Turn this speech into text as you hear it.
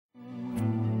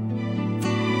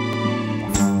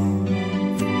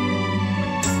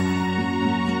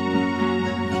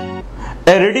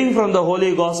A reading from the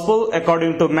Holy Gospel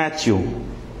according to Matthew.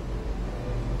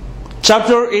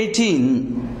 Chapter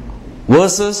 18,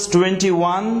 verses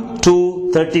 21 to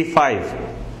 35.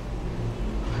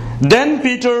 Then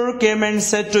Peter came and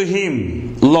said to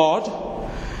him, Lord,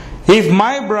 if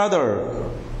my brother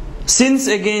sins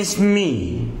against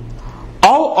me,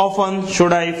 how often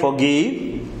should I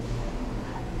forgive?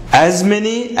 As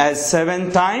many as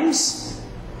 7 times?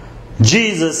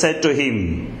 Jesus said to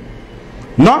him,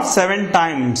 not 7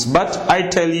 times, but I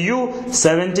tell you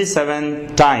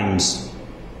 77 times.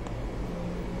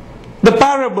 The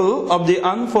parable of the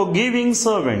unforgiving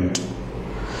servant.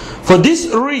 For this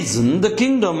reason, the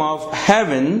kingdom of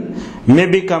heaven may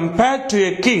be compared to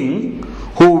a king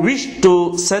who wished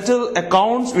to settle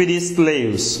accounts with his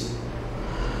slaves.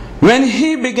 When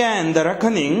he began the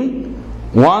reckoning,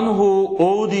 one who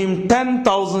owed him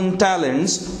 10,000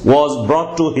 talents was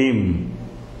brought to him.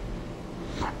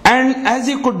 And as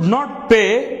he could not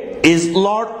pay, his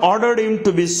Lord ordered him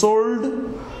to be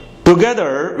sold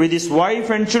together with his wife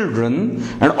and children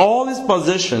and all his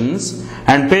possessions,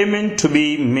 and payment to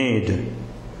be made.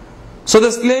 So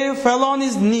the slave fell on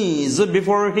his knees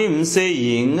before him,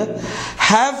 saying,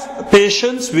 have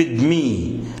patience with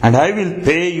me, and I will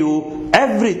pay you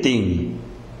everything.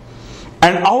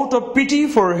 And out of pity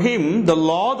for him, the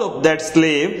Lord of that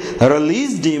slave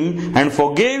released him and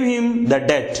forgave him the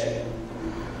debt.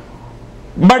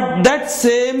 But that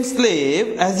same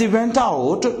slave, as he went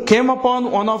out, came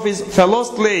upon one of his fellow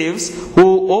slaves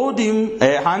who owed him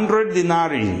 100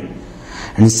 denarii.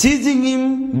 And seizing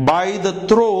him by the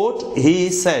throat, he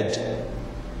said,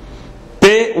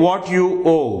 pay what you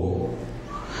owe.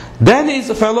 Then his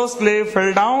fellow slave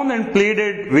fell down and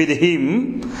pleaded with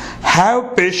him,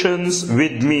 have patience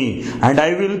with me, and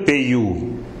I will pay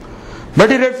you. But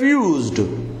he refused.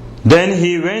 Then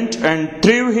he went and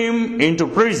threw him into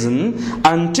prison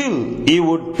until he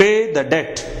would pay the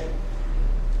debt.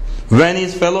 When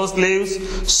his fellow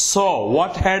slaves saw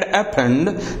what had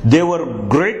happened, they were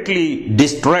greatly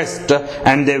distressed,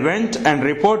 and they went and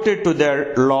reported to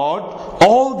their Lord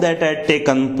all that had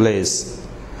taken place.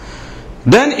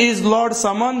 Then his Lord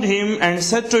summoned him and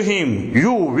said to him,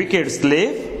 you wicked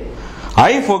slave,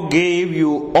 I forgave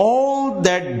you all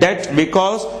that debt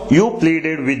because you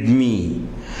pleaded with me.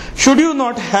 Should you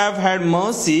not have had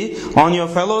mercy on your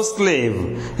fellow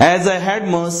slave, as I had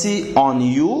mercy on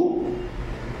you?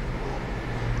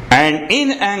 And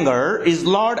in anger, his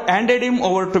Lord handed him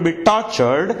over to be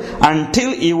tortured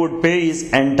until he would pay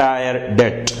his entire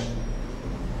debt.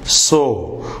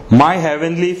 So, my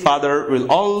heavenly Father will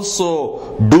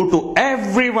also do to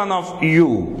every one of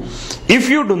you, if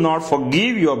you do not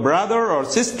forgive your brother or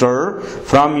sister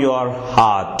from your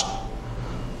heart.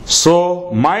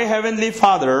 So, my heavenly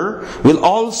Father will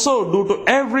also do to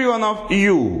every one of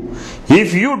you,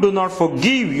 if you do not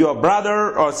forgive your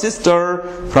brother or sister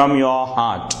from your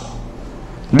heart.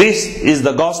 This is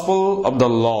the gospel of the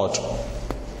Lord.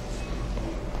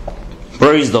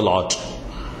 Praise the Lord.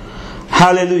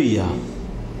 Hallelujah.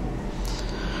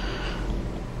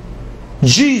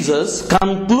 Jesus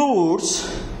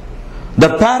concludes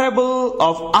the parable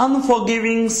of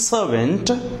unforgiving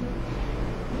servant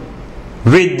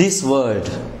with this word.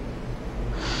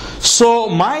 So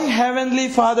my heavenly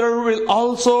Father will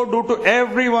also do to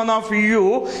every one of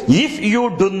you, if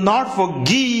you do not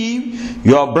forgive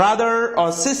your brother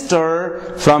or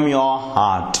sister from your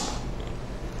heart.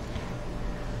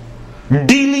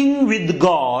 Dealing with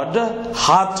God,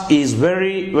 heart is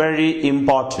very, very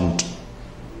important.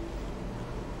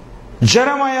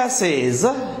 Jeremiah says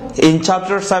in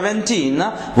chapter 17,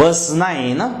 verse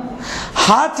 9,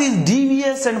 heart is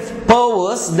devious and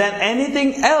perverse than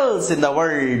anything else in the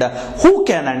world. Who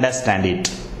can understand it?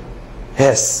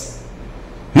 Yes.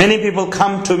 Many people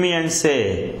come to me and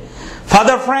say,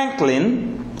 Father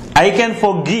Franklin, I can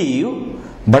forgive,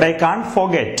 but I can't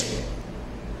forget.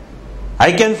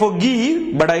 I can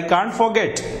forgive, but I can't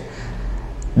forget.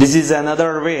 This is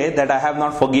another way that I have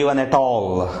not forgiven at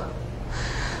all.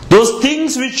 Those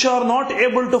things which are not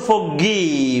able to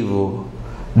forgive,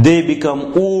 they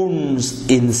become wounds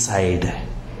inside.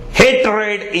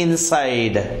 Hatred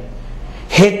inside.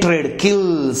 Hatred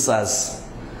kills us.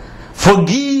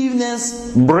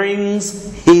 Forgiveness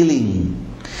brings healing.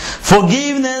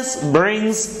 Forgiveness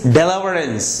brings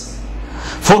deliverance.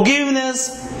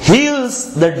 Forgiveness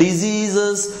heals the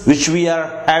diseases which we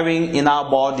are having in our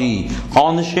body.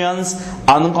 Conscious,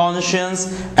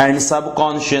 unconscious, and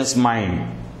subconscious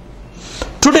mind.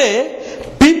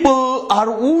 Today, people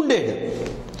are wounded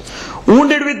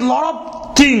with lot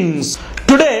of things.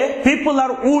 Today, people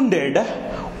are wounded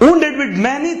with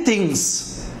many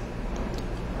things.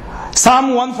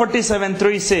 Psalm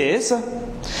 147:3 says,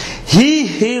 He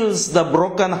heals the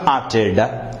brokenhearted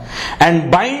and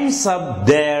binds up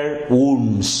their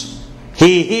wounds.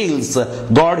 He heals,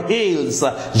 God heals,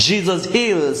 Jesus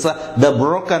heals the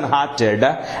brokenhearted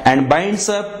and binds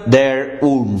up their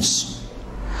wounds.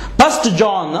 1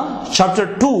 John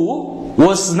chapter 2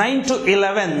 verse 9 to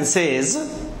 11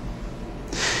 says,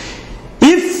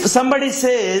 if somebody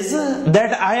says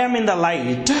that I am in the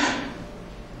light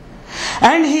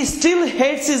and he still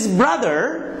hates his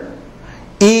brother,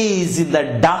 he is in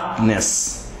the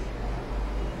darkness.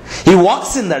 He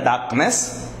walks in the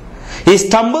darkness. He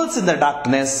stumbles in the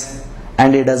darkness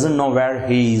and he doesn't know where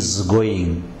he is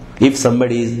going. If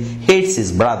somebody hates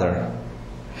his brother,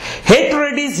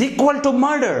 hatred is equal to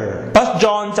murder. 1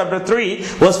 John chapter 3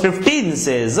 verse 15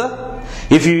 says,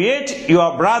 if you hate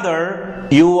your brother,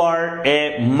 you are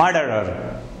a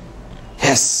murderer.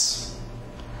 Yes.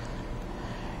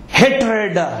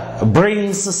 Hatred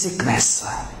brings sickness.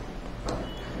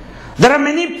 There are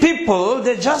many people,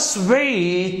 they just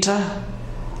wait. I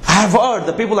have heard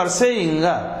the people are saying,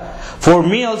 for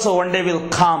me also one day will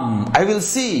come, I will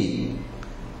see.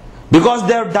 Because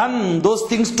they have done those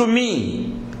things to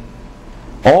me.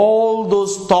 All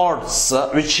those thoughts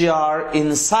which are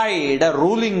inside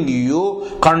ruling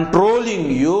you, controlling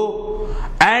you,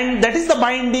 and that is the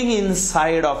binding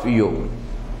inside of you.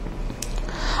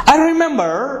 I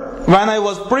remember when I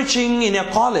was preaching in a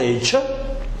college,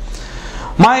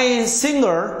 my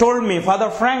singer told me,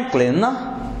 Father Franklin,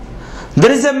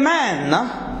 there is a man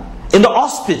in the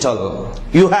hospital.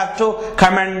 You have to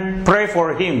come and pray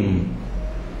for him.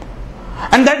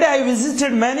 And that day I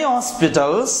visited many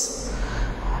hospitals.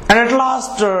 And at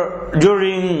last,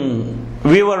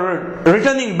 we were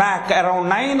returning back around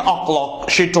 9 o'clock,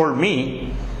 she told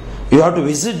me, you have to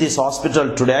visit this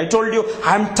hospital today. I told you,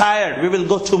 I'm tired, we will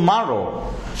go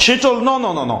tomorrow. She told, no.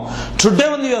 Today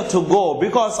only you have to go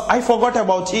because I forgot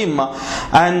about him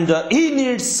and he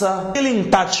needs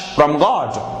healing touch from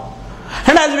God.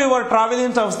 And as we were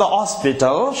traveling towards the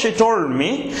hospital, she told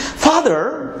me,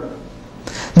 Father,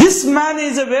 this man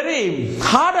is a very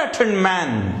hard-hearted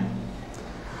man.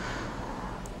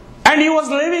 And he was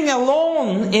living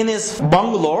alone in his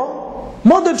bungalow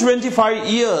more than 25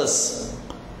 years.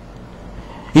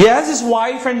 He has his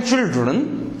wife and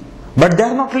children, but they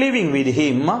are not living with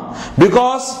him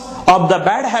because of the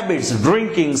bad habits,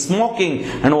 drinking, smoking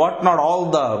and whatnot,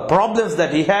 all the problems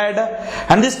that he had.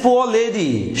 And this poor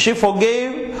lady, she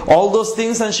forgave all those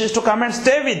things and she used to come and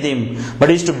stay with him. But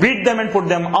he used to beat them and put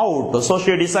them out. So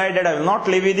she decided, I will not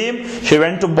live with him. She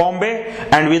went to Bombay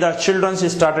and with her children she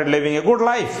started living a good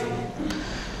life.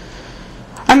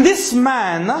 And this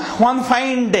man, one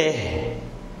fine day,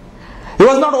 he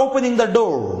was not opening the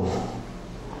door.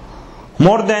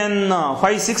 More than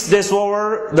 5-6 days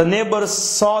over, the neighbors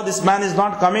saw this man is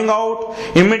not coming out.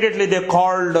 Immediately they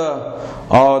called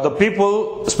the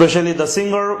people, especially the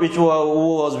singer who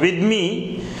was with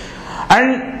me.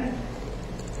 And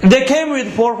they came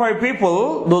with 4 or 5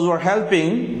 people, those who were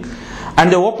helping.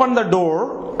 And they opened the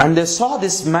door and they saw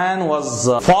this man was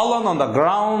fallen on the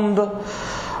ground.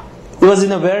 He was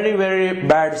in a very, very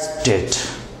bad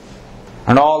state.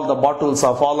 And all the bottles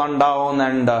are fallen down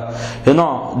and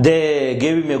they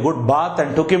gave him a good bath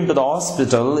and took him to the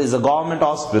hospital. It's a government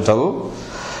hospital.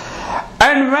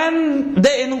 And when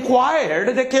they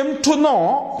inquired, they came to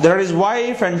know that his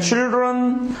wife and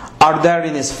children are there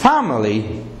in his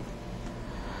family.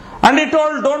 And he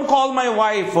told, don't call my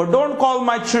wife, or don't call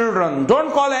my children,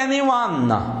 don't call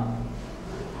anyone.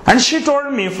 And she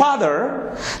told me,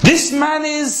 Father, this man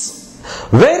is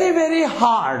very, very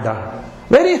hard.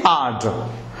 Very hard.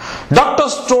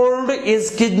 Doctors told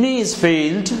his kidney is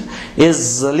failed,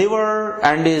 his liver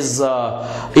and his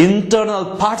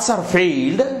internal parts are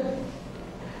failed.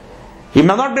 He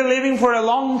may not be living for a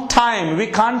long time. We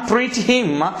can't treat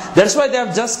him. That's why they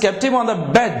have just kept him on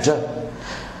the bed.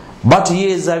 But he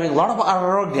is having a lot of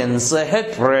arrogance,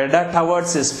 hatred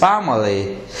towards his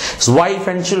family, his wife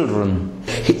and children.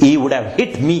 He would have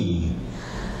hit me.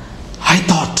 I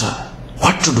thought,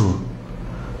 what to do?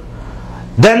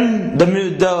 Then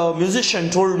the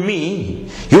musician told me,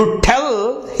 you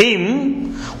tell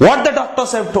him what the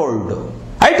doctors have told.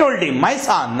 I told him, my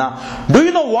son, do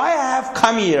you know why I have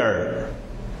come here?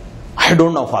 I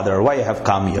don't know, Father, why I have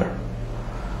come here.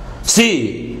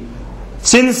 See,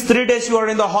 since 3 days you are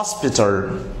in the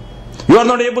hospital. You are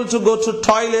not able to go to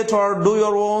toilet or do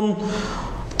your own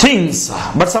things.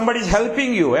 But somebody is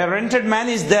helping you. A rented man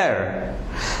is there.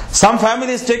 Some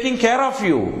family is taking care of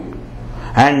you.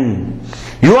 And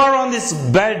you are on this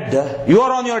bed, you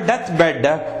are on your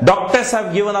deathbed. Doctors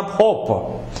have given up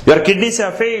hope. Your kidneys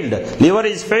have failed, liver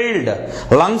is failed,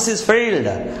 lungs is failed.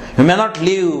 You may not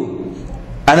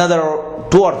live another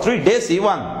 2 or 3 days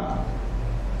even.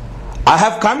 I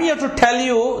have come here to tell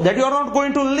you that you are not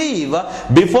going to leave.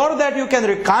 Before that you can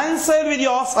reconcile with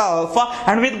yourself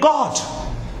and with God.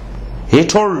 He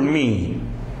told me,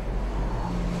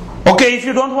 okay, if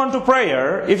you don't want to pray,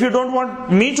 if you don't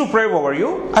want me to pray over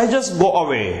you, I just go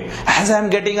away. As I am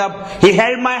getting up, he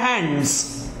held my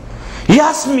hands. He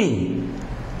asked me,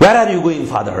 where are you going,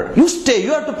 Father? You stay,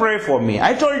 you have to pray for me.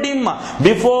 I told him,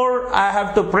 before I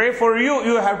have to pray for you,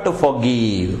 you have to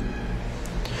forgive.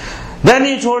 Then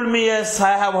he told me, yes,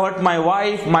 I have hurt my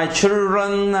wife, my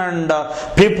children, and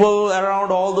people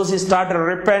around, all those. He started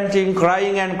repenting,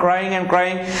 crying and crying and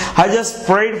crying. I just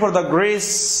prayed for the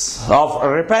grace of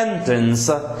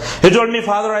repentance. He told me,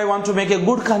 Father, I want to make a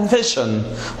good confession.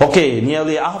 Okay,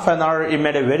 nearly half an hour he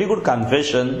made a very good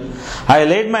confession. I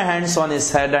laid my hands on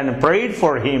his head and prayed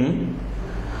for him.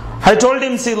 I told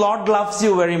him, see, Lord loves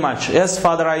you very much. Yes,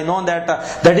 Father, I know that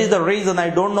that is the reason. I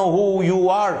don't know who you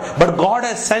are, but God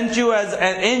has sent you as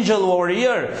an angel over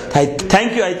here. I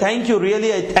thank you,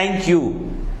 really, I thank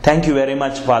you. Thank you very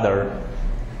much, Father.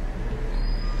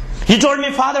 He told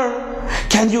me, Father,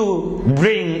 can you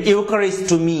bring Eucharist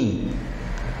to me?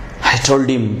 I told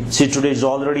him, see, today is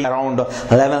already around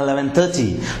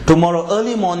 11:30. Tomorrow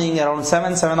early morning around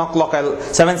 7 o'clock,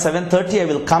 7:30 I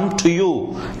will come to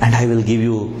you and I will give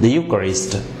you the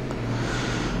Eucharist.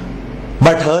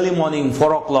 But early morning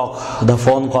 4 o'clock the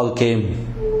phone call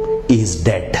came. He is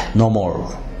dead, no more.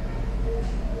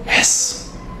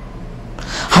 Yes.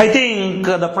 I think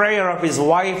the prayer of his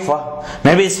wife,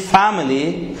 maybe his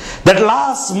family, that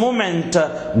last moment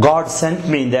God sent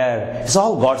me there. It's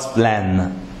all God's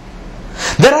plan.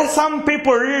 There are some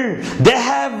people, they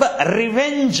have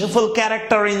revengeful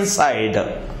character inside.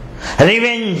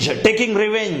 Revenge, taking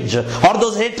revenge, or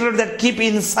those hatred that keep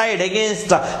inside against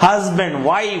husband,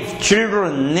 wife,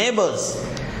 children, neighbors.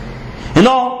 You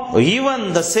know,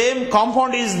 even the same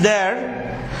compound is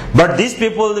there, but these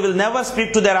people will never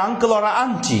speak to their uncle or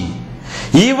auntie.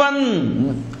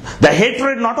 Even the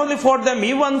hatred not only for them,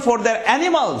 even for their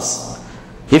animals.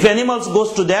 If animals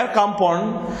goes to their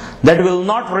compound, that will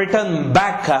not return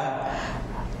back.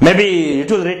 Maybe it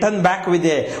will return back with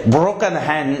a broken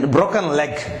hand, broken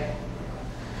leg.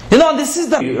 You know, this is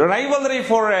the rivalry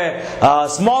for a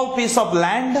small piece of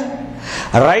land,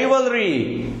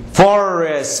 rivalry for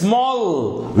a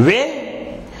small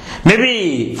way,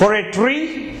 maybe for a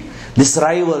tree. This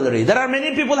rivalry. There are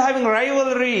many people having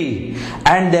rivalry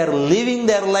and they are living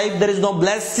their life. There is no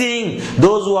blessing.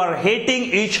 Those who are hating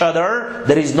each other,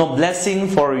 there is no blessing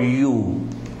for you.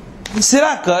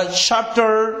 Sirach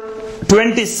chapter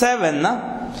 27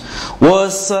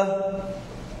 verse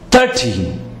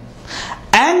 13.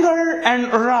 Anger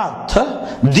and wrath,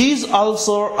 these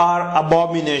also are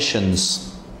abominations.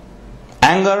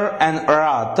 Anger and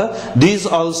wrath, these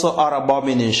also are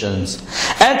abominations.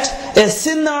 Yet a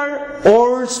sinner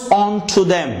holds on to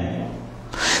them.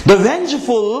 The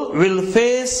vengeful will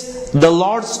face the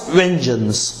Lord's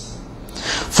vengeance,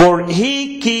 for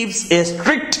he keeps a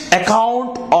strict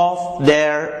account of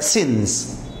their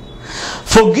sins.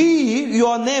 Forgive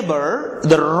your neighbor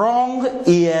the wrong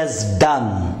he has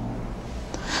done,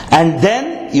 and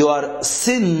then your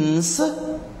sins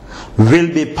will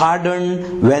be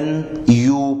pardoned when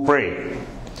you pray.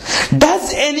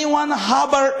 Does anyone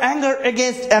harbor anger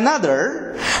against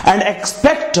another and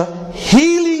expect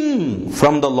healing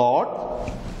from the Lord?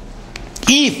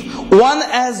 If one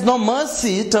has no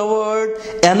mercy toward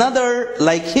another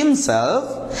like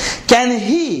himself, can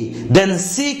he then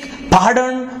seek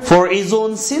pardon for his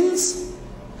own sins?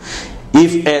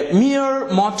 If a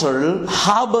mere mortal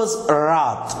harbors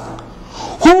wrath,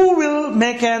 who will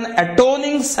make an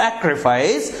atoning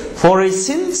sacrifice for his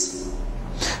sins?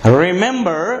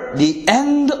 Remember the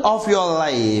end of your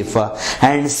life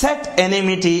and set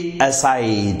enmity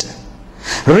aside.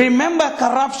 Remember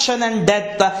corruption and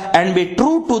death and be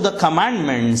true to the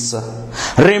commandments.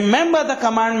 Remember the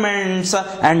commandments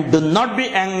and do not be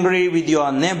angry with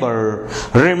your neighbor.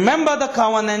 Remember the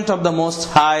covenant of the Most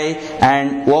High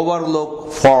and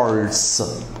overlook faults.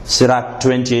 Sirach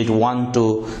 28,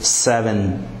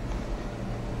 1-7.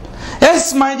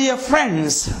 Yes, my dear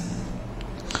friends,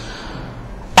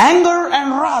 anger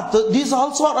and wrath, these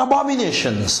also are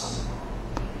abominations.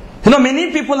 You know,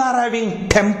 many people are having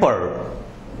temper.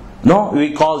 No,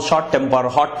 we call short temper,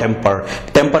 hot temper.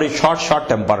 Temper is short, short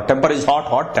temper. Temper is hot,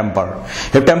 hot temper.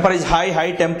 If temper is high,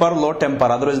 high temper, low temper.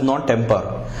 Otherwise, no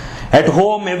temper. At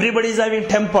home, everybody is having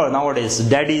temper nowadays.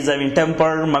 Daddy is having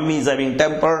temper, mummy is having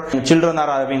temper, children are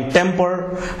having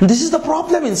temper. This is the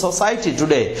problem in society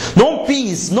today. No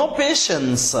peace, no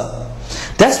patience.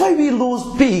 That's why we lose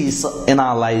peace in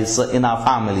our lives, in our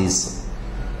families.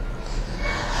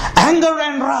 Anger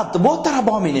and wrath, both are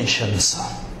abominations.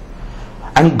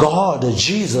 And God,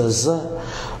 Jesus,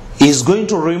 is going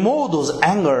to remove those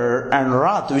anger and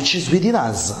wrath which is within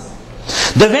us.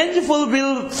 The vengeful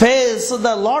will face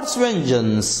the Lord's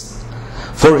vengeance,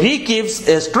 for He keeps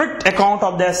a strict account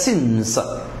of their sins.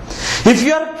 If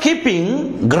you are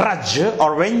keeping grudge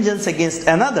or vengeance against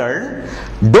another,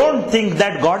 don't think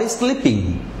that God is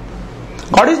sleeping.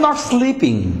 God is not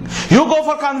sleeping. You go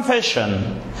for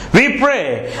confession. We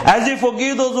pray as we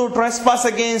forgive those who trespass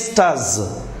against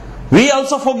us. We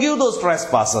also forgive those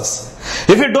trespasses.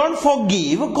 If you don't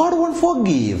forgive, God won't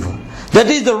forgive. That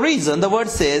is the reason the word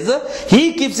says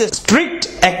He keeps a strict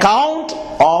account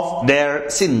of their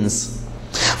sins.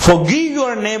 Forgive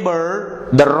your neighbor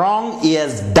the wrong he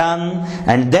has done,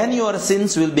 and then your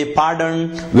sins will be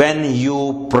pardoned when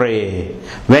you pray.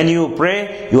 When you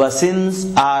pray, your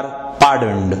sins are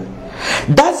pardoned.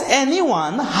 Does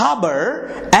anyone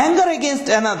harbor anger against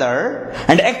another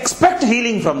and expect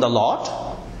healing from the Lord?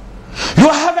 You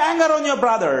have anger on your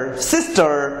brother,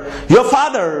 sister, your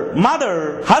father,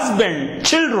 mother, husband,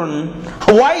 children,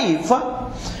 wife,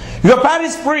 your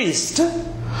parish priest.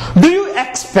 Do you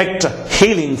expect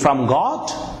healing from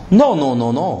God? No, no,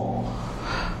 no, no.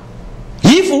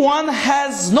 If one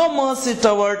has no mercy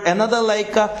toward another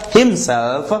like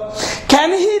himself,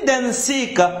 can he then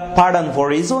seek pardon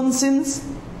for his own sins?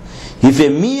 If a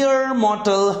mere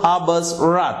mortal harbors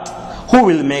wrath, who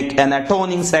will make an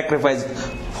atoning sacrifice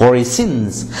for his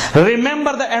sins?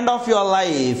 Remember the end of your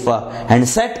life and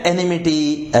set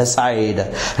enmity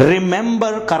aside.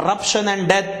 Remember corruption and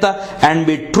death and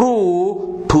be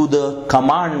true to the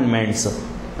commandments.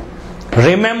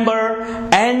 Remember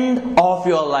end of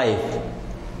your life.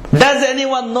 Does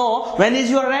anyone know when is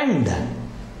your end?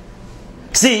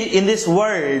 See, in this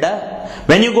world,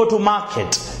 when you go to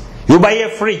market, you buy a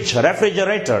fridge,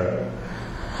 refrigerator,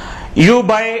 you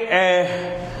buy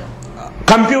a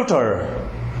computer,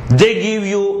 they give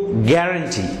you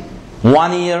guarantee,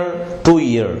 1 year, 2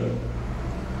 year.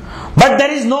 But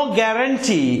there is no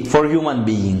guarantee for human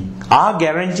being. Our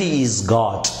guarantee is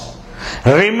God.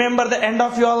 Remember the end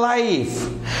of your life.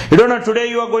 You don't know, today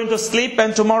you are going to sleep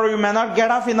and tomorrow you may not get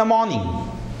up in the morning.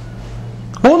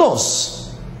 Who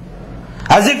knows?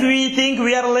 As if we think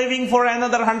we are living for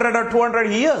another 100 or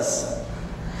 200 years.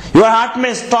 Your heart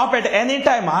may stop at any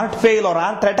time, heart fail or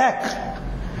heart attack.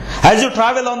 As you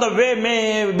travel on the way,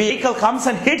 maybe a vehicle comes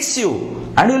and hits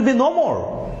you and you will be no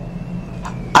more.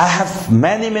 I have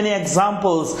many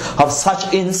examples of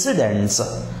such incidents.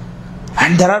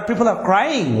 And there are people are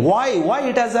crying. Why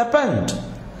it has happened?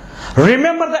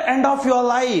 Remember the end of your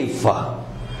life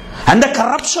and the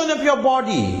corruption of your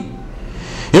body.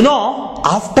 You know,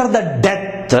 after the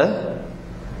death,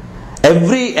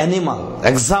 every animal,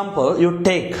 example, you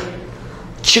take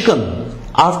chicken.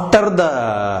 After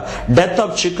the death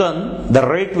of chicken, the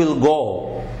rate will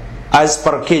go as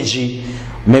per kg.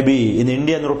 Maybe in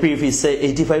Indian rupee, if we say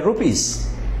 85 rupees.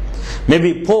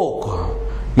 Maybe pork.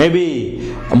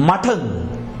 Maybe mutton.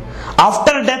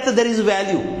 After death there is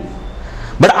value.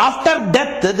 But after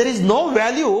death there is no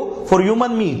value for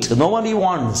human meat. Nobody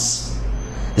wants.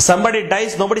 If somebody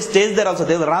dies, nobody stays there also.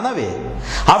 They will run away.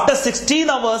 After 16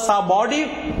 hours our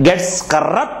body gets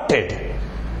corrupted.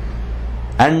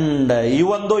 And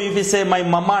even though if you say my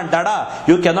mama and dada,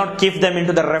 you cannot keep them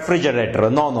into the refrigerator.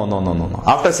 No.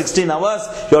 After 16 hours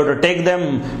you have to take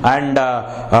them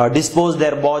and dispose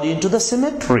their body into the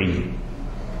cemetery.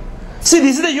 See,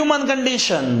 this is the human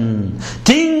condition.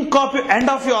 Think of the end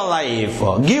of your life.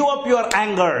 Give up your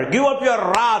anger. Give up your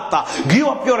wrath. Give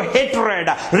up your hatred.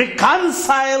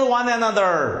 Reconcile one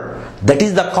another. That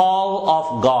is the call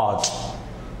of God.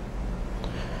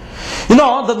 You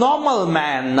know, the normal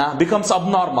man becomes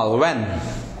abnormal when?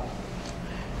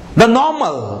 The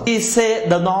normal. We say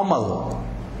the normal.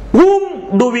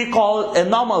 Whom do we call a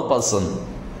normal person?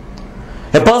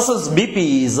 A person's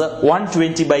BP is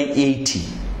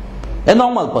 120/80. A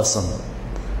normal person.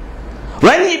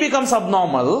 When he becomes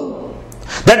abnormal,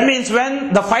 that means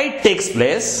when the fight takes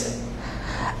place,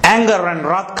 anger and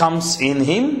wrath comes in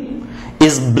him,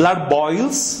 his blood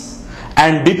boils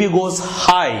and BP goes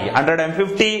high,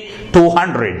 150 to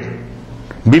 100.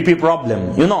 BP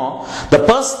problem. You know, the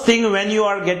first thing when you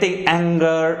are getting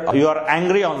anger, you are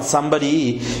angry on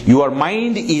somebody, your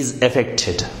mind is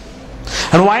affected.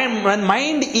 And when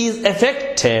mind is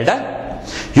affected,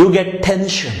 you get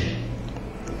tension.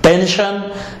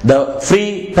 Pension, the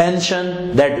free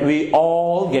pension that we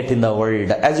all get in the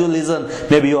world. As you listen,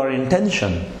 maybe you are in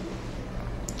tension.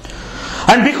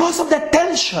 And because of that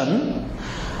tension,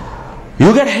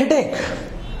 you get headache.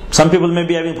 Some people may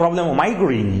be having problem with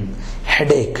migraine,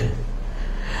 headache.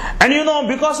 And you know,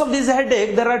 because of this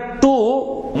headache, there are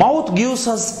two, mouth gives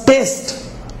us taste.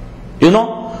 You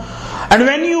know. And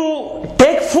when you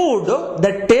take food,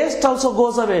 the taste also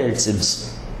goes away, it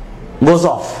seems. Goes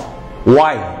off.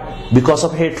 Why? Because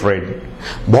of hatred.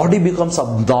 Body becomes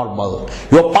abnormal.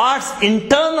 Your parts,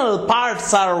 internal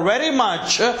parts are very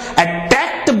much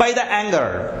attacked by the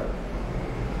anger.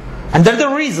 And that's the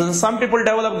reason some people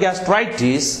develop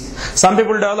gastritis, some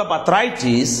people develop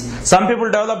arthritis, some people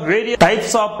develop various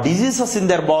types of diseases in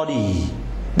their body.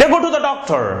 They go to the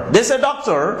doctor. They say,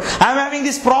 "Doctor, I am having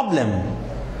this problem."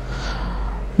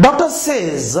 Doctor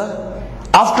says,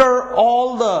 after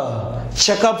all the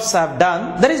checkups I've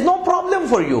done, there is no problem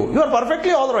for you. You are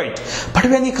perfectly alright. But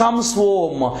when he comes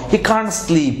home, he can't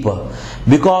sleep.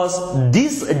 Because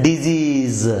this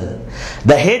disease,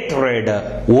 the hatred,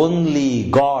 only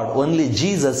God, only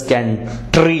Jesus can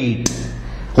treat.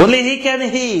 Only He can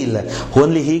heal.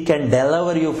 Only He can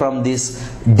deliver you from this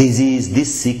disease,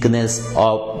 this sickness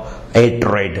of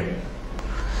hatred.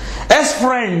 As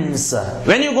friends,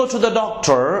 when you go to the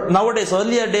doctor, nowadays,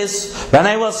 earlier days, when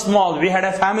I was small, we had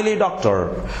a family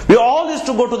doctor. We all used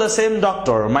to go to the same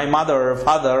doctor, my mother,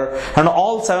 father, and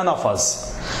all 7 of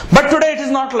us. But today it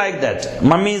is not like that.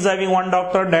 Mummy is having one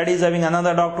doctor, daddy is having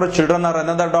another doctor, children are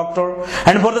another doctor.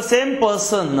 And for the same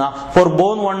person, for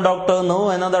bone one doctor, no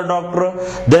another doctor,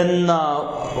 then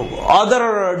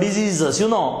other diseases, you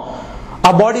know,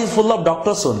 our body is full of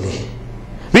doctors only.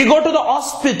 We go to the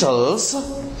hospitals,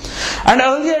 and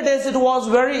earlier days it was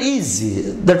very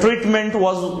easy. The treatment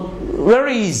was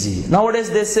very easy. Nowadays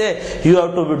they say you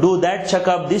have to do that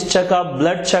checkup, this checkup,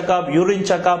 blood checkup, urine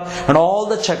checkup, and all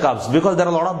the checkups, because there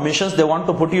are a lot of missions. They want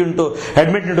to put you into,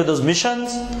 admit into those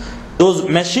missions, those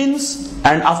machines,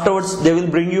 and afterwards they will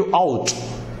bring you out.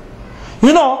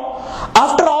 You know,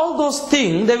 after all those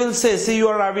things, they will say, see, you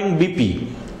are having BP.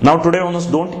 Now today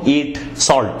almost don't eat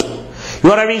salt.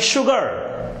 You are having sugar.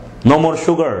 No more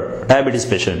sugar, diabetes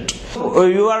patient.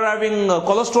 You are having a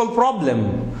cholesterol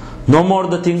problem. No more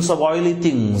the things of oily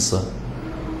things.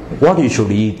 What you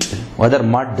should eat? Whether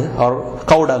mud or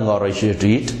cow dung or you should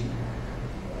eat.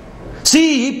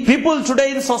 See, people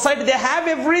today in society, they have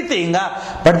everything,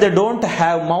 but they don't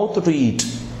have mouth to eat.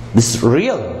 This is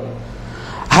real.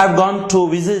 I have gone to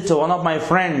visit one of my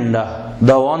friend,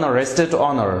 the owner, estate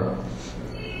owner.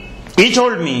 He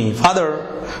told me, "Father,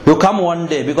 you come one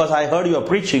day, because I heard you are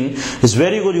preaching. It's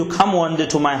very good. You come one day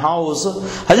to my house.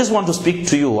 I just want to speak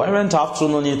to you." I went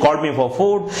afternoon. He called me for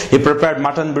food. He prepared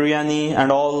mutton biryani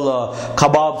and all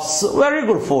kebabs. Very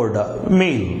good food,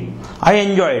 meal. I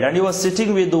enjoyed. And he was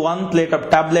sitting with one plate of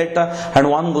tablet and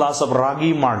one glass of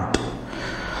ragi malt.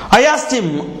 I asked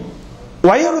him,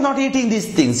 "Why are you not eating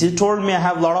these things?" He told me, "I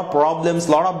have a lot of problems,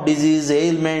 lot of disease,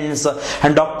 ailments,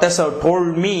 and doctors have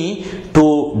told me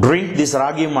to drink this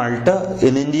ragi malt."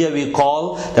 In India we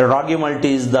call the ragi malt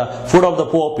is the food of the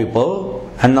poor people,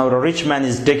 and now a rich man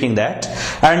is taking that.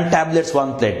 And tablets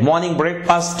one plate. Morning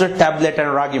breakfast, tablet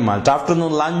and ragi malt.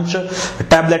 Afternoon lunch,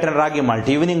 tablet and ragi malt.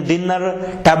 Evening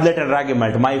dinner, tablet and ragi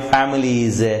malt. My family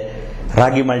is a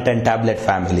ragi malt and tablet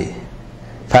family.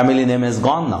 Family name is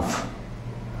gone now.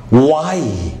 Why?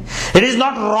 It is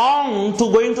not wrong to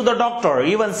going to the doctor.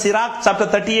 Even Sirach chapter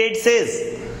 38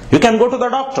 says, you can go to the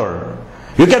doctor.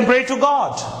 You can pray to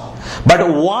God. But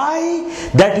why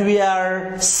that we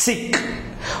are sick?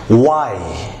 Why?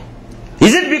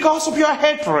 Is it because of your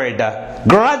hatred,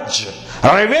 grudge,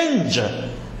 revenge?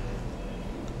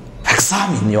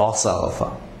 Examine yourself.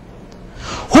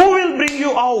 Who will bring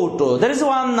you out? There is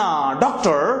one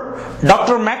doctor,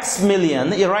 Dr.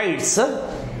 Maximilian, he writes,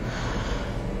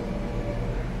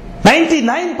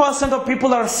 99% of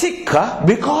people are sick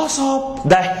because of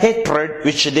the hatred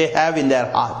which they have in their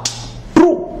heart.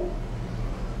 True.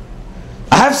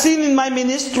 I have seen in my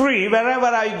ministry, wherever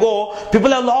I go,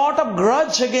 people have a lot of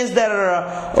grudge against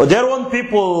their own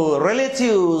people,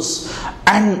 relatives,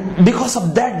 and because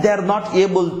of that they are not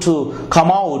able to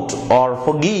come out or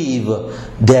forgive.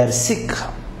 They are sick.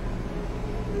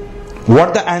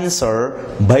 What the answer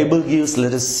Bible gives,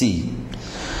 let us see.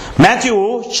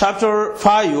 Matthew chapter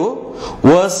 5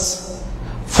 verse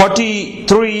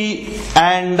 43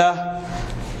 and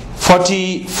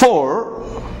 44.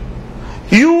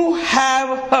 You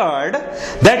have heard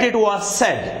that it was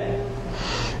said,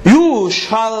 you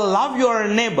shall love your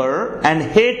neighbor and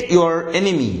hate your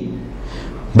enemy.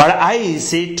 But I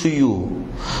say to you,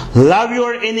 love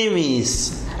your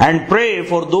enemies and pray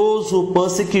for those who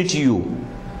persecute you,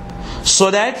 so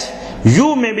that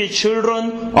you may be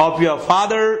children of your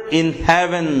Father in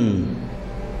heaven.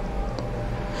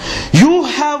 You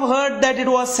have heard that it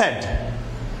was said,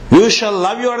 you shall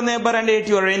love your neighbor and hate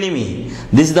your enemy.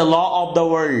 This is the law of the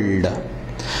world.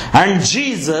 And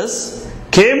Jesus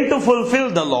came to fulfill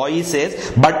the law. He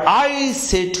says, but I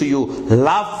say to you,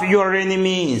 love your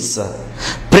enemies.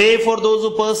 Pray for those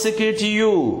who persecute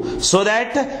you, so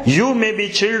that you may be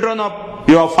children of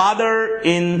your Father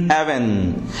in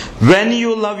heaven. When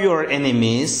you love your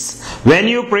enemies, when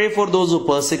you pray for those who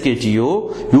persecute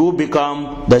you, you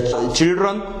become the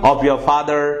children of your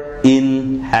Father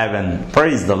in heaven.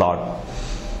 Praise the Lord.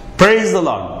 Praise the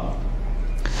Lord.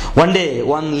 One day,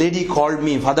 one lady called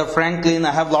me, Father Franklin,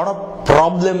 I have a lot of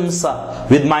problems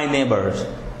with my neighbors.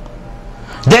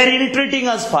 They are ill-treating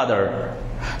us, Father.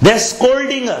 They are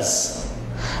scolding us.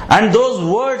 And those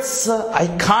words, I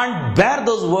can't bear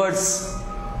those words.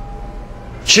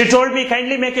 She told me,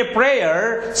 kindly make a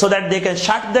prayer so that they can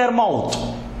shut their mouth.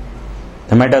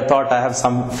 I might have thought I have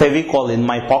some Fevicol in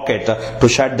my pocket to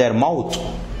shut their mouth.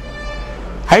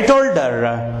 I told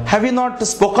her, have you not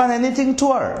spoken anything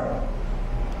to her?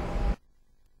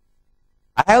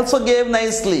 I also gave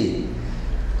nicely.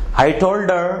 I told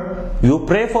her, you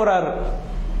pray for her.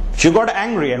 She got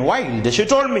angry and wild. She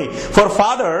told me, for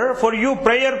Father, for you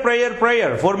prayer, prayer,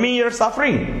 prayer. For me you're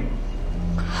suffering.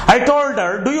 I told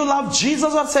her, do you love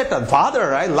Jesus or Satan?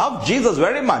 Father, I love Jesus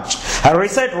very much. I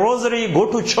recite rosary,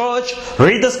 go to church,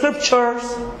 read the scriptures.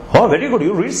 Oh, very good,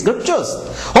 you read scriptures.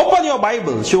 Open your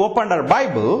Bible. She opened her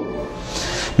Bible.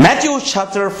 Matthew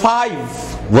chapter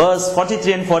 5, verse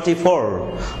 43 and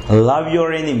 44. Love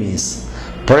your enemies.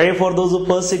 Pray for those who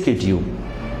persecute you.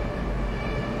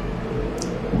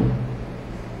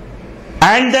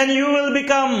 And then you will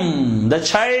become the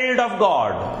child of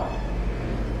God.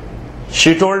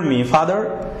 She told me,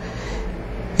 Father,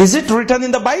 is it written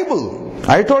in the Bible?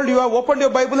 I told you, I have opened your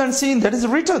Bible and seen that is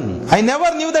written. I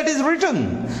never knew that is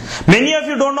written. Many of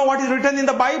you don't know what is written in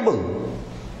the Bible.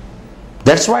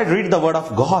 That's why I read the word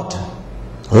of God.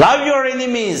 Love your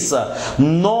enemies.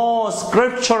 No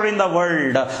scripture in the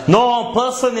world, no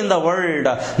person in the world,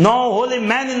 no holy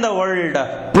man in the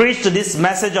world preached this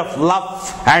message of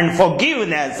love and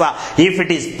forgiveness. If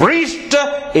it is preached,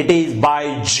 it is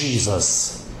by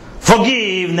Jesus.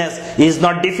 Forgiveness is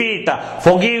not defeat.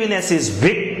 Forgiveness is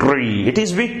victory. It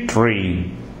is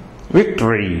victory.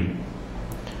 Victory.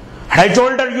 And I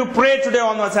told her, you pray today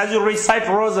onwards as you recite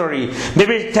rosary.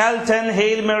 Maybe tell 10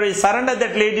 Hail Mary, surrender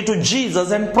that lady to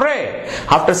Jesus and pray.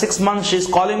 After 6 months she is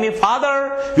calling me,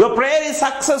 Father, your prayer is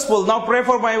successful. Now pray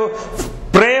for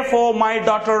my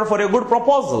daughter for a good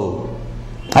proposal.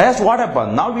 I asked, what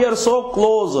happened? Now we are so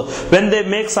close. When they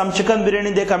make some chicken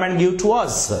biryani, they come and give to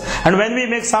us. And when we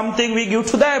make something, we give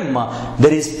to them.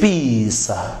 There is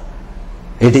peace.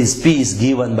 It is peace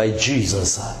given by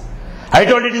Jesus. I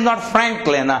told it is not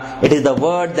Franklin, it is the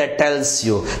word that tells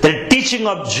you, the teaching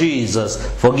of Jesus.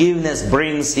 Forgiveness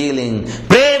brings healing.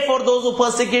 Pray for those who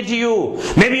persecute you.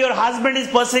 Maybe your husband is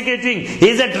persecuting, he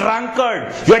is a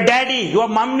drunkard. Your daddy, your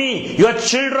mommy, your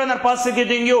children are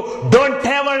persecuting you. Don't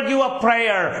ever give up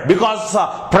prayer, because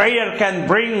prayer can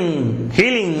bring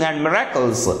healing and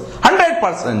miracles.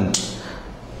 100%.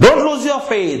 Don't lose your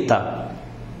faith.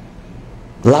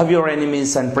 Love your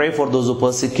enemies and pray for those who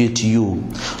persecute you.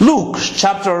 Luke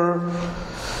chapter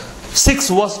 6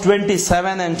 verse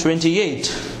 27 and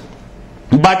 28.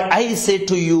 But I say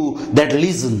to you that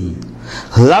listen,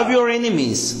 love your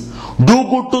enemies, do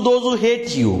good to those who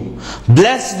hate you,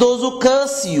 bless those who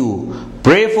curse you,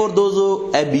 pray for those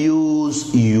who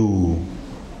abuse you.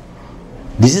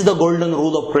 This is the golden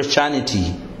rule of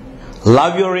Christianity.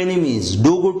 Love your enemies,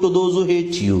 do good to those who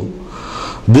hate you,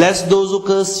 bless those who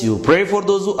curse you, pray for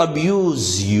those who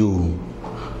abuse you.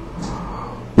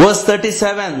 Verse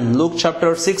 37, Luke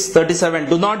chapter 6, 37.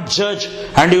 Do not judge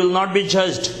and you will not be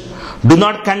judged. Do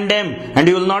not condemn and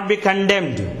you will not be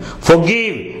condemned.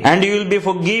 Forgive and you will be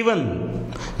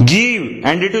forgiven. Give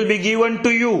and it will be given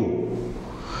to you.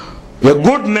 A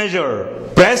good measure,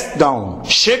 pressed down,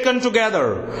 shaken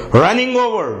together, running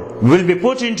over, will be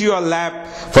put into your lap.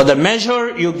 For the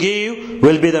measure you give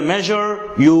will be the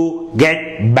measure you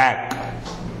get back.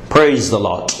 Praise the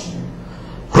Lord.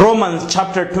 Romans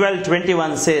chapter 12,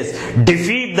 21 says,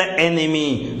 defeat the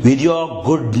enemy with your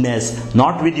goodness,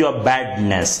 not with your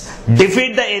badness.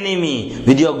 Defeat the enemy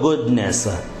with your goodness.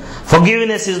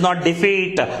 Forgiveness is not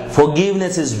defeat.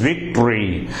 Forgiveness is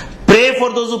victory. Pray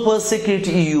for those who persecute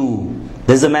you.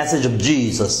 This is the message of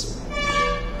Jesus.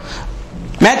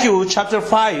 Matthew chapter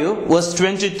 5 verse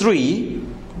 23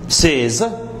 says,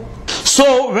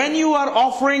 so when you are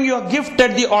offering your gift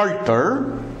at the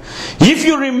altar, if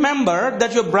you remember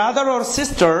that your brother or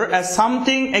sister has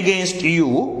something against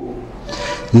you,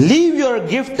 leave your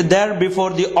gift there before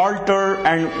the altar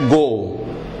and go.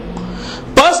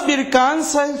 First be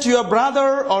reconciled to your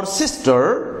brother or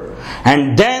sister,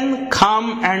 and then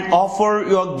come and offer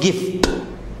your gift.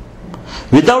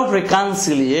 Without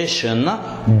reconciliation,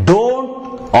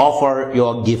 don't offer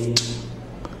your gift.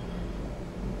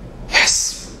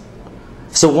 Yes.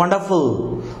 So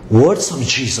wonderful words of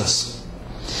Jesus.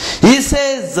 He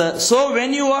says, so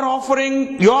when you are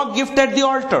offering your gift at the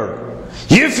altar,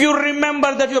 if you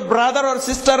remember that your brother or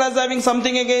sister is having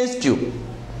something against you,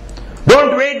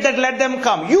 don't wait that let them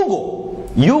come. You go.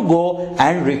 You go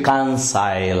and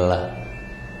reconcile.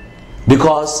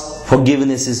 Because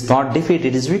forgiveness is not defeat,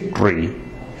 it is victory.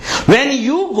 When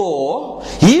you go,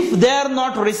 if they are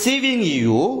not receiving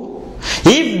you,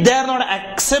 if they are not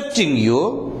accepting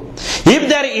you, if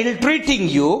they are ill-treating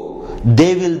you,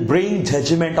 they will bring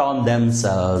judgment on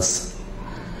themselves.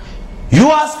 You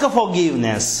ask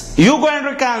forgiveness, you go and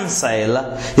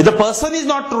reconcile. If the person is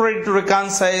not ready to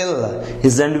reconcile,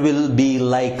 his end will be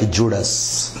like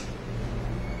Judas.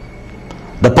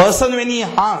 The person, when he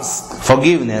asks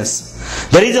forgiveness,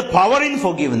 there is a power in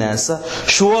forgiveness.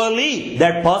 Surely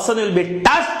that person will be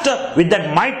touched with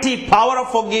that mighty power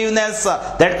of forgiveness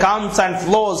that comes and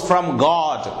flows from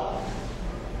God.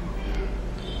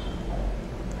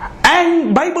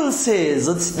 And Bible says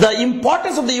it's the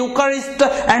importance of the Eucharist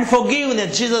and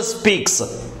forgiveness Jesus speaks.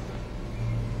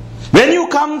 When you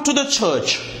come to the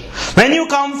church, when you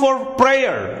come for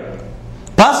prayer,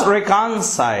 first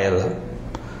reconcile.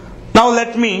 Now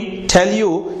let me tell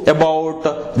you about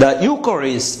the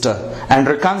Eucharist and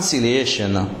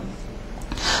reconciliation. 1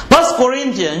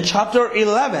 Corinthians chapter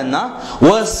 11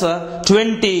 verse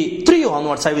 23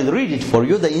 onwards, I will read it for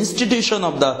you. The institution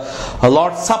of the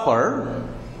Lord's Supper.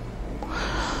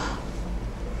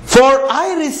 For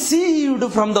I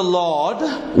received from the Lord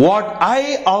what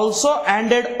I also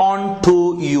handed on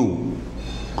to you,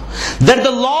 that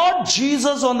the Lord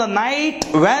Jesus on the night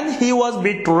when he was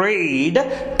betrayed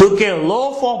took a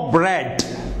loaf of bread,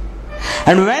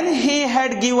 and when he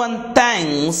had given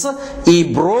thanks,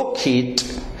 he broke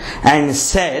it and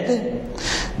said,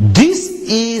 "This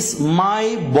is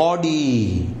my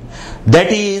body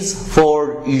that is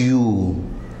for you.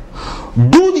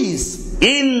 Do this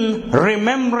in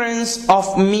remembrance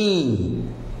of me."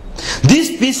 This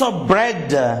piece of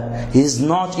bread is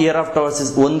not hereafter,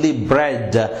 is only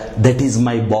bread that is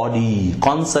my body.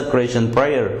 Consecration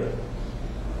prayer.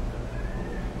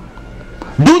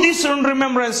 Do this in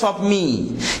remembrance of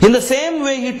me. In the same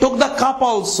way, he took the cup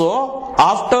also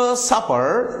after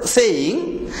supper,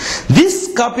 saying, "This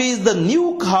cup is the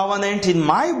new covenant in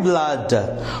my blood.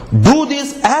 Do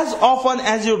this as often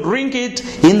as you drink it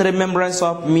in remembrance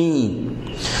of me.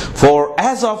 For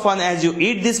as often as you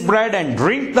eat this bread and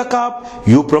drink the cup,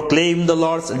 you proclaim the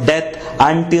Lord's death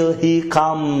until he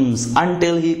comes."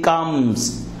 Until he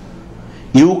comes.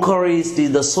 Eucharist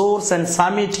is the source and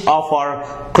summit of our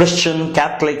Christian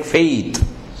Catholic faith.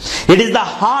 It is the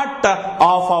heart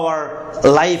of our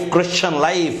life, Christian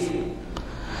life.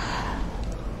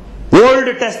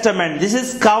 Old Testament, this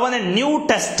is covenant. New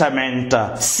Testament,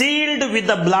 sealed with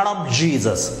the blood of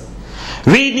Jesus.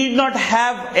 We need not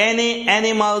have any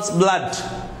animal's blood,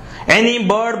 any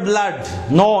bird blood.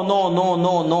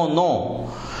 No.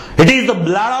 It is the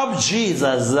blood of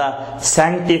Jesus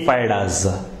sanctified us.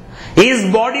 His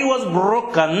body was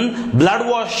broken, blood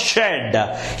was shed.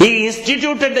 He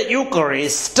instituted the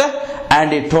Eucharist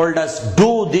and he told us,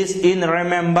 do this in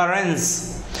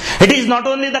remembrance. It is not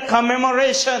only the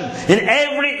commemoration. In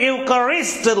every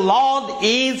Eucharist, the Lord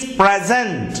is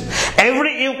present.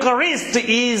 Every Eucharist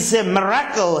is a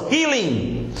miracle,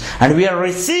 healing. And we are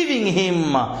receiving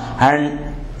Him.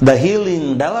 And the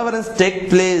healing, deliverance take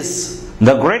place.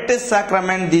 The greatest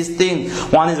sacrament, these things.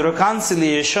 One is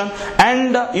reconciliation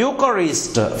and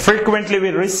Eucharist. Frequently we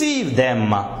receive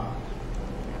them.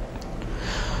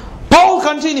 Paul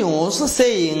continues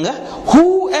saying,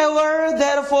 "Whoever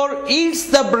therefore eats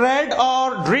the bread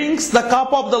or drinks the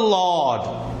cup of the Lord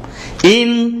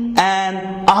in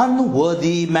an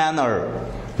unworthy manner."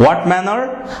 What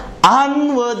manner?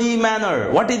 Unworthy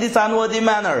manner. What is this unworthy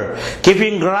manner?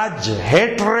 Keeping grudge,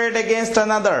 hatred against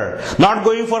another, not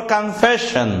going for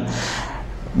confession,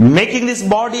 making this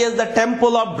body as the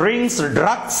temple of drinks,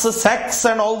 drugs, sex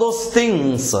and all those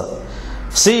things.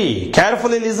 See,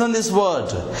 carefully listen this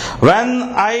word.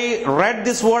 When I read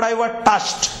this word, I was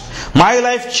touched. My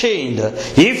life changed.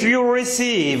 If you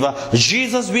receive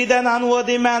Jesus with an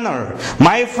unworthy manner,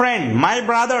 my friend, my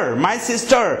brother, my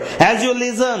sister, as you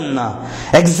listen,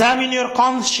 examine your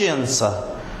conscience.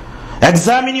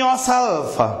 Examine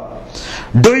yourself.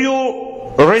 Do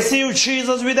you receive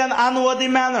Jesus with an unworthy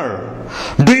manner?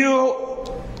 Do you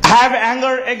have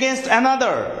anger against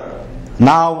another?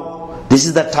 Now, this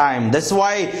is the time. That's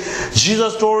why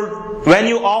Jesus told when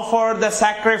you offer the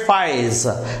sacrifice,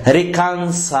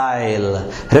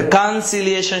 reconcile.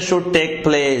 Reconciliation should take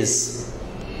place.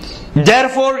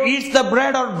 Therefore eats the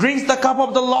bread or drinks the cup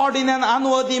of the Lord in an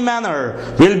unworthy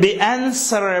manner will be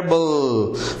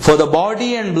answerable for the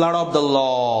body and blood of the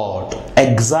Lord.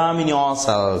 Examine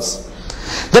yourselves.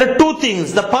 There are two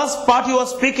things. The first part he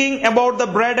was speaking about the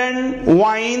bread and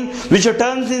wine which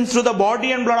turns into the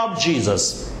body and blood of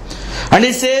Jesus. And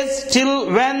he says,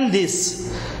 till when this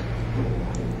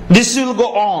will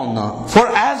go on. For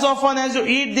as often as you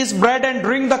eat this bread and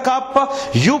drink the cup,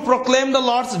 you proclaim the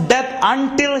Lord's death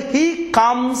until He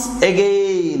comes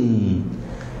again.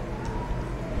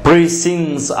 Priest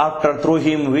sings after, through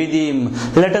Him, with Him.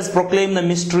 Let us proclaim the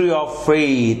mystery of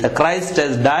faith. Christ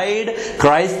has died,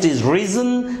 Christ is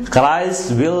risen,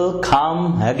 Christ will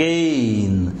come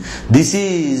again. This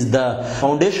is the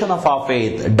foundation of our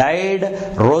faith.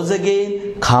 Died, rose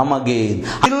again, come again.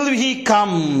 Till He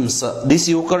comes, this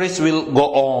Eucharist will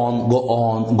go on, go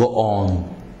on, go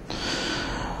on.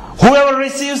 Whoever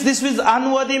receives this with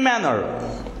unworthy manner,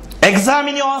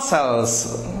 examine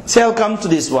yourselves. See, I'll come to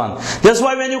this one. That's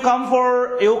why when you come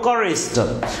for Eucharist,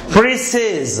 priest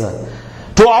says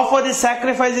to offer this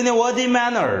sacrifice in a worthy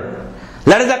manner.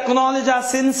 Let us acknowledge our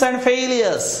sins and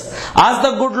failures. Ask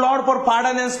the good Lord for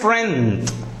pardon and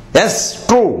strength. Yes,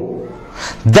 true.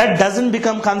 That doesn't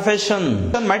become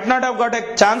confession. You might not have got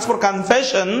a chance for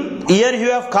confession. Here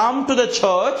you have come to the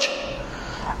church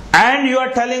and you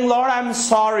are telling, Lord, I'm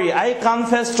sorry. I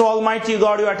confess to Almighty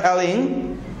God, you are telling.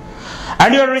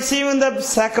 And you are receiving the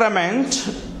sacrament,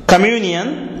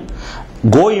 communion.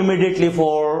 Go immediately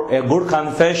for a good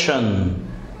confession.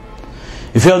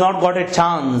 If you have not got a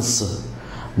chance,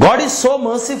 God is so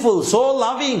merciful, so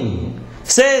loving.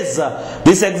 Says,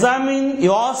 this examine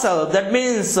yourself. That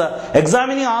means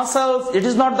examining ourselves, it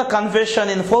is not the confession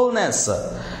in fullness.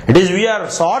 It is, we are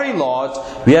sorry, Lord.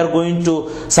 We are going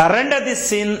to surrender this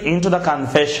sin into the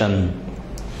confession.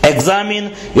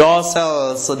 Examine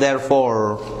yourselves,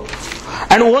 therefore.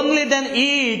 And only then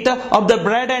eat of the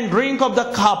bread and drink of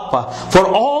the cup. For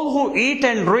all who eat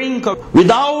and drink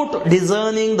without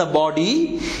discerning the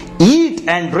body, eat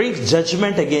and drink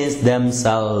judgment against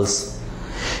themselves.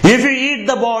 If you eat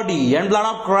the body and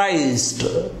blood of Christ,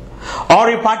 or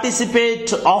you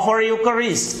participate of our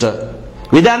Eucharist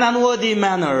with an unworthy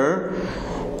manner,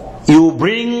 you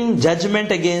bring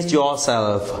judgment against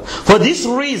yourself. For this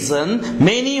reason,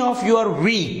 many of you are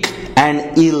weak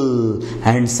and ill,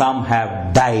 and some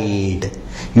have died.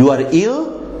 You are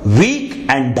ill, weak,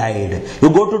 and died. You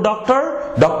go to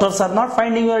doctor, doctors are not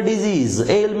finding your disease,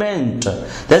 ailment.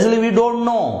 That's why we don't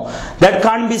know. That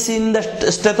can't be seen in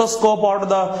the stethoscope or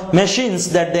the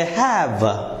machines that they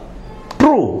have.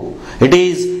 True. It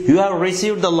is, you have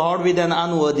received the Lord with an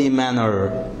unworthy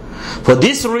manner. For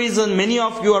this reason, many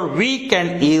of you are weak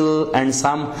and ill, and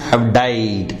some have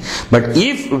died. But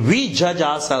if we judge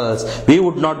ourselves, we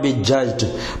would not be judged.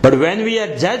 But when we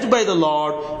are judged by the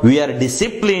Lord, we are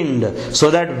disciplined, so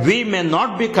that we may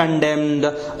not be condemned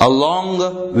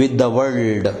along with the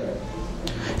world.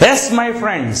 Yes, my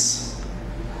friends,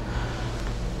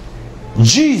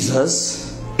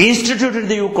 Jesus instituted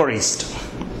the Eucharist.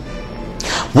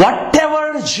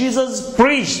 Whatever Jesus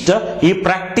preached, He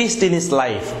practiced in His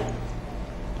life.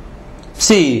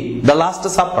 See, the Last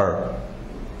Supper.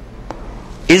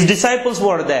 His disciples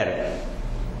were there.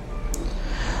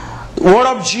 The word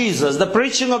of Jesus, the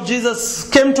preaching of Jesus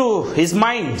came to His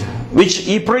mind, which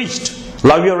He preached.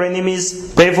 Love your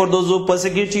enemies, pray for those who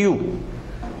persecute you.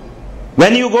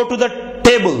 When you go to the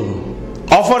table,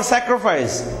 offer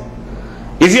sacrifice.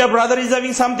 If your brother is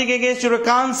having something against you,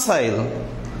 reconcile.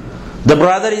 The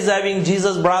brother is having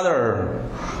Jesus' brother.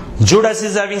 Judas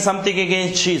is having something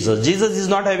against Jesus. Jesus is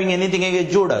not having anything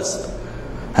against Judas.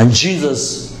 And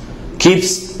Jesus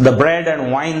keeps the bread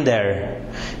and wine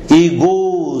there. He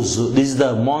goes, this is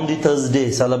the Maundy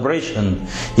Thursday celebration.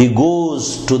 He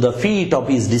goes to the feet of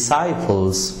His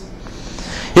disciples.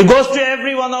 He goes to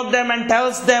every one of them and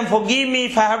tells them, forgive me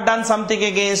if I have done something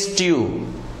against you.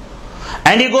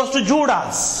 And He goes to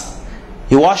Judas.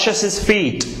 He washes his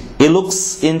feet. He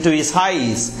looks into his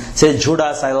eyes, says,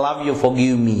 Judas, I love you,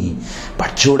 forgive me.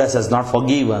 But Judas has not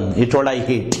forgiven. He told, I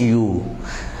hate you.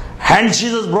 And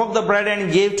Jesus broke the bread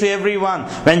and gave to everyone.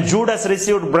 When Judas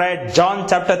received bread, John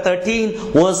chapter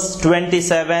 13, verse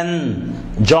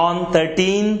 27. John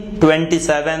 13,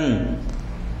 27.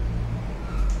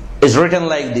 Is written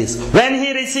like this. When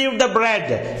he received the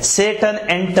bread, Satan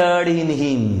entered in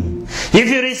him. If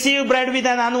you receive bread with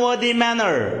an unworthy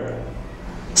manner,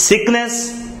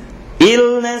 sickness,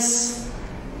 illness,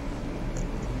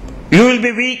 you will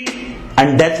be weak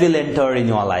and death will enter in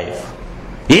your life.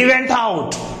 He went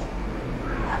out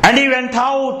And he went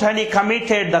out and he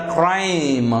committed the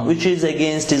crime which is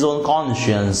against his own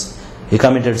conscience. He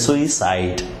committed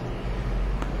suicide.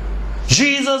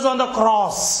 Jesus on the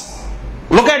cross.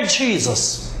 Look at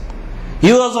Jesus.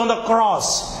 He was on the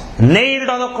cross, nailed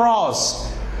on the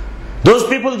cross. Those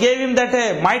people gave him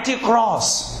that mighty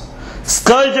cross,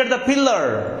 scourged at the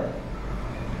pillar.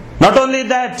 Not only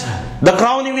that, the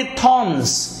crowning with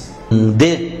thorns.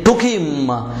 They took him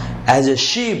as a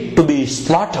sheep to be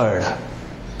slaughtered.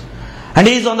 And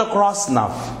he is on the cross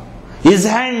now. His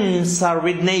hands are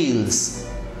with nails.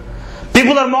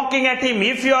 People are mocking at him.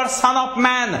 If you are Son of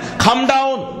Man, come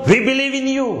down. We believe in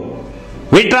you.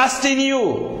 We trust in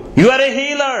you. You are a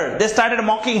healer. They started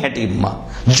mocking at him,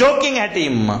 joking at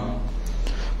him.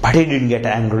 But he didn't get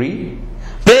angry.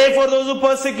 Pray for those who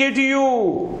persecute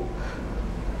you.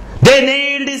 They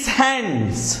nailed his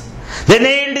hands. They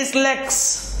nailed his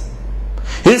legs.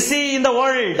 You see, in the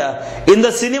world, in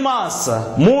the cinemas,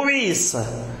 movies,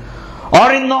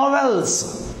 or in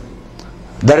novels,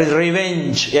 there is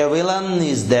revenge. A villain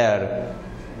is there.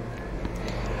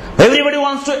 Everybody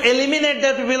wants to eliminate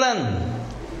that villain.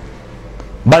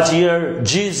 But here,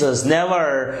 Jesus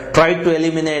never tried to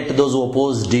eliminate those who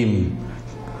opposed him.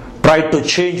 Tried to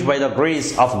change by the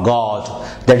grace of God.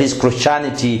 That is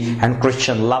Christianity and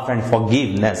Christian love and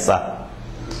forgiveness.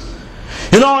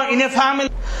 You know, in a family,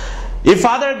 if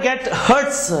father gets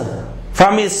hurts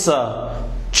from his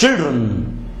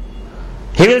children,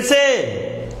 he will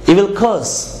say, he will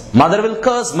curse. Mother will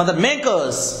curse, mother may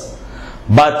curse.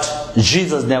 But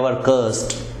Jesus never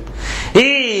cursed.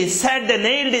 He said they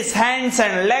nailed his hands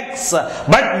and legs,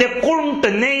 but they couldn't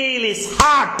nail his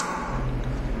heart.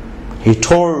 He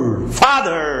told,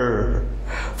 Father,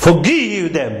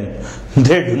 forgive them.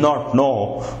 They do not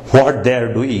know what they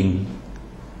are doing.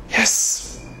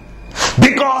 Yes.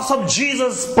 Because of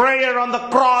Jesus' prayer on the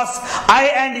cross,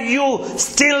 I and you,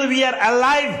 still we are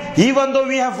alive, even though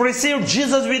we have received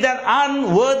Jesus with an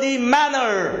unworthy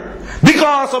manner.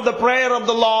 Because of the prayer of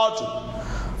the Lord.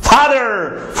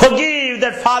 Father, forgive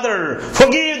that father,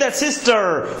 forgive that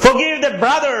sister, forgive that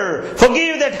brother,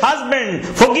 forgive that husband,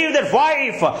 forgive that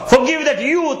wife, forgive that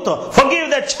youth, forgive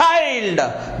that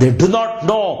child. They do not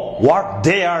know what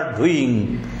they are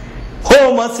doing.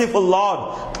 Oh merciful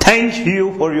Lord, thank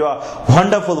you for your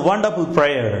wonderful, wonderful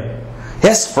prayer.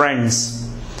 Yes, friends.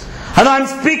 And I am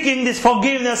speaking this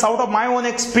forgiveness out of my own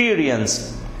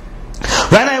experience.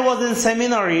 When I was in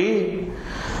seminary,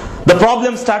 the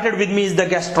problem started with me is the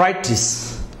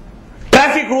gastritis.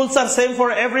 Traffic rules are same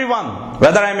for everyone,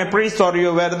 whether I am a priest or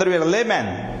you, whether you are a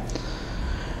layman.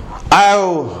 I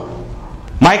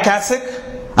have my cassock,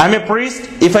 I am a priest.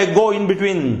 If I go in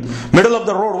between, middle of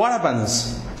the road, what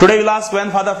happens? Today you'll ask when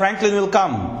Rev.Fr.Franklin will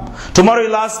come. Tomorrow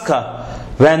you'll ask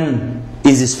when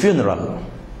is his funeral.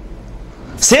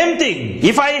 Same thing.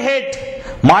 If I hate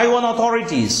my own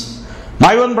authorities,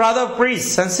 my own brother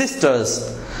priests and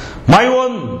sisters, my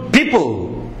own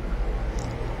people,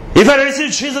 if I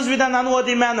receive Jesus with an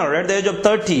unworthy manner at the age of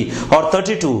 30 or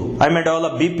 32, I may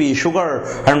develop BP, sugar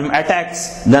and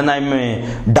attacks, then I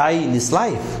may die in this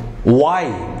life.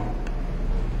 Why?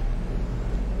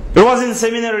 It was in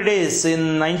seminary days,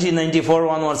 in 1994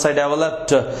 onwards, I developed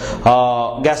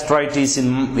gastritis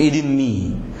in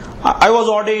me. I was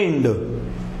ordained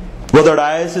with the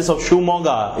Diocese of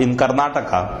Shimoga in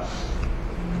Karnataka.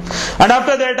 And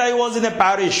after that I was in a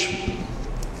parish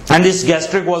and this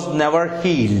gastric was never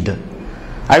healed.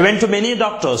 I went to many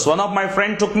doctors. One of my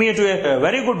friends took me to a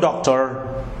very good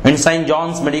doctor in St.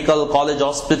 John's Medical College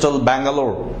Hospital,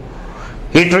 Bangalore.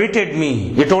 He treated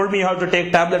me. He told me how to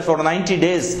take tablets for 90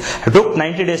 days. I took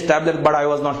 90 days tablets, but I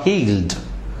was not healed.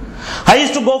 I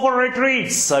used to go for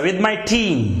retreats with my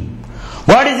team.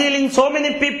 God is healing so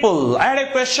many people. I had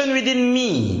a question within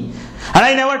me. And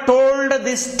I never told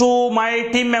this to my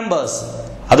team members.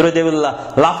 Otherwise they will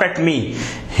laugh at me.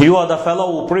 You are the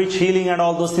fellow who preach healing and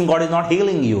all those things. God is not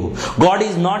healing you. God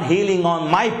is not healing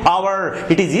on my power.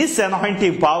 It is His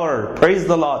anointing power. Praise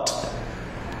the Lord.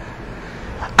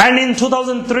 And in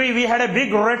 2003 we had a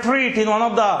big retreat in one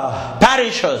of the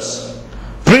parishes.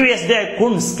 Previous day I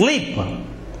couldn't sleep.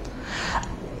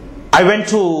 I went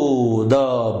to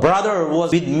the brother who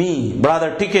was with me,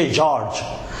 Bro.T.K. George.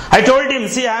 I told him,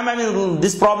 see, I am having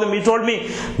this problem. He told me,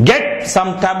 get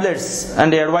some tablets.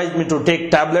 And he advised me to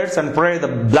take tablets and pray the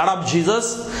blood of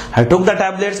Jesus. I took the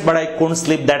tablets, but I couldn't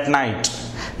sleep that night.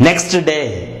 Next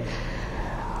day,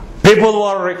 people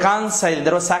were reconciled.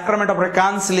 There was sacrament of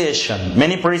reconciliation.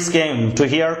 Many priests came to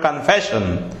hear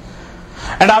confession.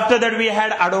 And after that we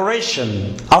had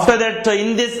adoration. After that,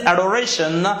 in this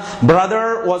adoration,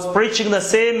 brother was preaching the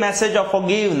same message of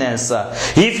forgiveness.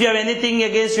 If you have anything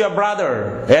against your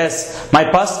brother, yes,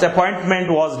 my first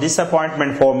appointment was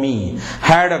disappointment for me.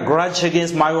 Had a grudge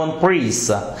against my own priests,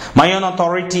 my own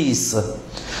authorities.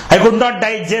 I could not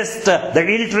digest the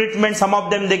ill treatment some of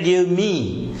them they gave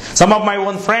me, some of my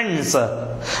own friends,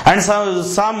 and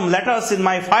some letters in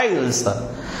my files.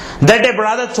 That a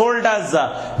brother told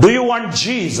us, do you want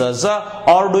Jesus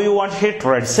or do you want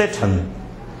hatred, Satan?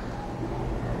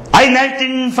 I knelt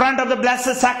in front of the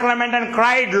Blessed Sacrament and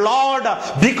cried, Lord,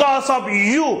 because of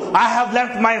you I have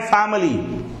left my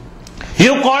family.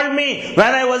 You called me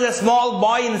when I was a small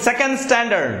boy in 2nd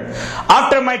standard.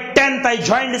 After my 10th, I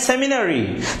joined the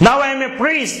seminary. Now I am a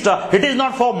priest. It is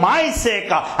not for my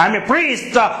sake. I am a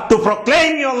priest to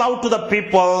proclaim your love to the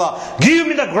people. Give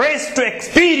me the grace to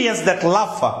experience that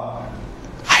love.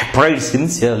 I prayed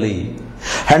sincerely.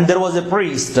 And there was a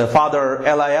priest, Father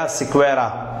Elias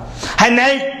Siqueira. I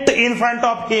knelt in front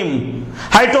of him.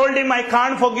 I told him, I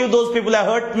can't forgive those people who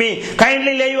hurt me.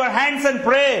 Kindly lay your hands and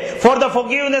pray for the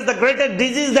forgiveness, the greatest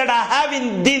disease that I have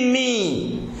in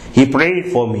me. He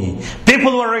prayed for me.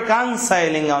 People were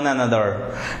reconciling one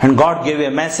another. And God gave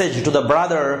a message to the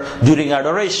brother during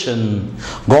adoration.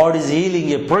 God is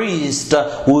healing a priest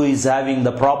who is having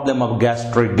the problem of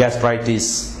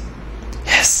gastritis.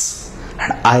 Yes,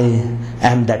 and I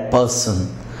am that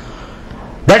person.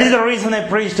 That is the reason I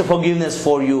preach to forgiveness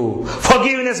for you.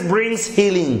 Forgiveness brings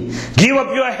healing. Give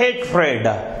up your hatred.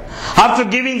 After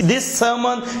giving this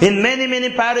sermon in many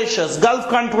parishes, Gulf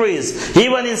countries,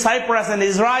 even in Cyprus and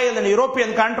Israel and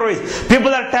European countries,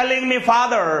 people are telling me,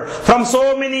 Father, from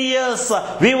so many years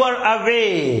we were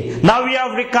away. Now we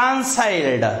have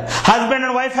reconciled. Husband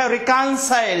and wife have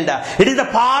reconciled. It is the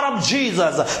power of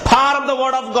Jesus, power of the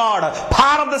Word of God,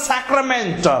 power of the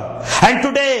sacrament. And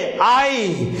today I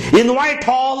invite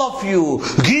all of you,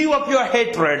 give up your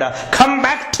hatred, come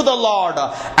back to the Lord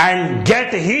and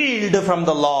get healed from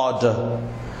the Lord.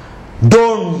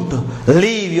 Don't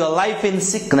live your life in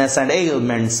sickness and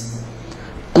ailments.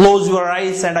 Close your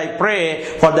eyes and I pray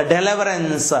for the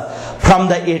deliverance from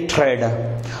the hatred.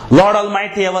 Lord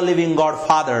Almighty, ever living God,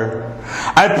 Father,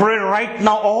 I pray right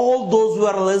now all those who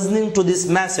are listening to this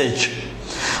message,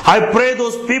 I pray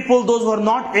those people, those who are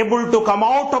not able to come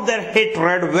out of their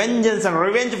hatred, vengeance and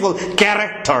revengeful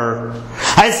character,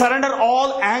 I surrender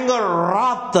all anger,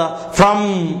 wrath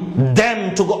from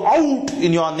them to go out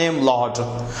in your name, Lord.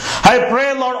 I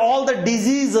pray, Lord, all the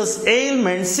diseases,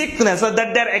 ailments, sickness that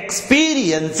they are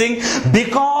experiencing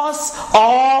because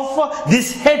of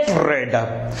this hatred.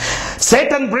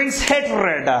 Satan brings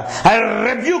hatred.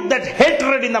 I rebuke that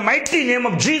hatred in the mighty name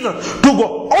of Jesus to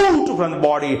go out from the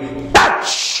body.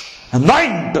 Touch,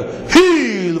 anoint,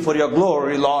 heal for your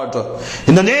glory, Lord.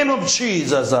 In the name of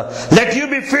Jesus, let you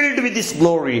be filled with this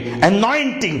glory,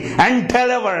 anointing and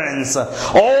deliverance.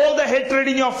 All the hatred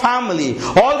in your family,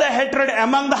 all the hatred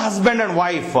among the husband and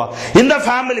wife in the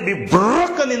family be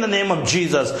broken in the name of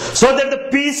Jesus, so that the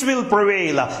peace will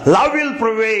prevail, love will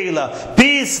prevail,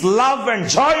 peace, love and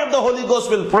joy of the Holy Ghost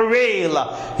will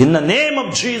prevail. In the name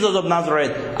of Jesus of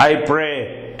Nazareth, I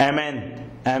pray. Amen,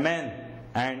 amen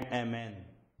and amen.